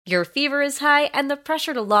Your fever is high and the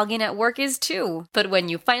pressure to log in at work is too. But when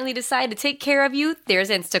you finally decide to take care of you, there's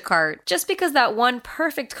Instacart. Just because that one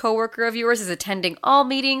perfect coworker of yours is attending all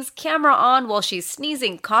meetings, camera on while she's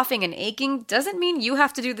sneezing, coughing, and aching, doesn't mean you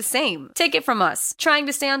have to do the same. Take it from us. Trying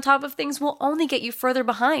to stay on top of things will only get you further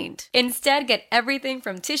behind. Instead, get everything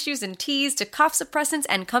from tissues and teas to cough suppressants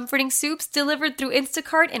and comforting soups delivered through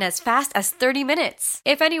Instacart in as fast as 30 minutes.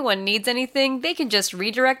 If anyone needs anything, they can just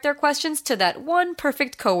redirect their questions to that one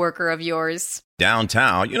perfect coworker of yours.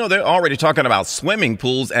 Downtown, they're already talking about swimming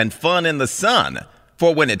pools and fun in the sun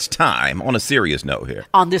for when it's time. On a serious note here.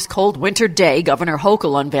 On this cold winter day, Governor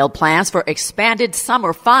Hochul unveiled plans for expanded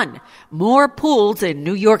summer fun. More pools in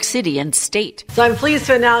New York City and state. So I'm pleased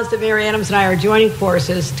to announce that Mayor Adams and I are joining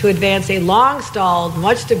forces to advance a long-stalled,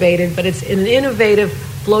 much debated, but it's an innovative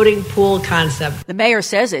floating pool concept. The mayor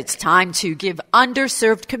says it's time to give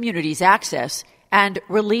underserved communities access and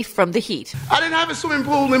relief from the heat. I didn't have a swimming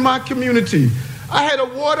pool in my community. I had a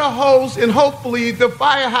water hose, and hopefully the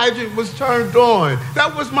fire hydrant was turned on.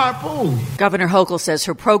 That was my pool. Governor Hochul says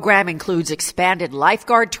her program includes expanded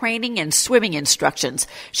lifeguard training and swimming instructions.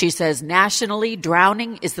 She says nationally,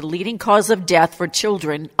 drowning is the leading cause of death for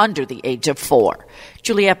children under the age of 4.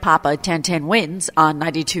 Juliet Papa, 1010 Wins on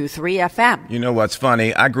 92.3 FM. You know what's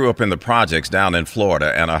funny? I grew up in the projects down in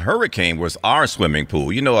Florida, and a hurricane was our swimming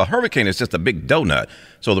pool. A hurricane is just a big donut.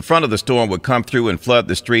 So the front of the storm would come through and flood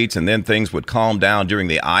the streets, and then things would calm down during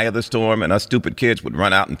the eye of the storm, and us stupid kids would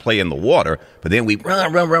run out and play in the water. But then we'd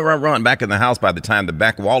run back in the house by the time the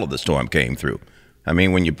back wall of the storm came through. I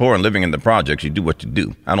mean, when you're poor and living in the projects, you do what you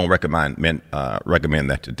do. I don't recommend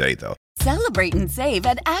that today, though. Celebrate and save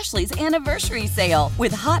at Ashley's Anniversary Sale.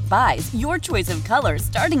 With Hot Buys, your choice of colors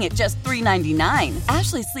starting at just $3.99.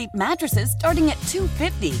 Ashley Sleep mattresses starting at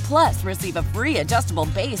 $2.50. Plus, receive a free adjustable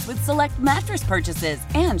base with select mattress purchases.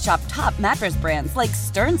 And shop top mattress brands like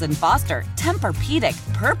Stearns & Foster,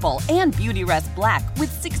 Tempur-Pedic, Purple, and Beautyrest Black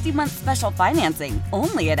with 60-month special financing.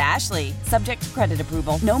 Only at Ashley. Subject to credit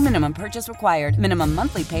approval. No minimum purchase required. Minimum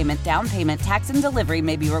monthly payment, down payment, tax, and delivery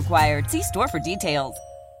may be required. See store for details.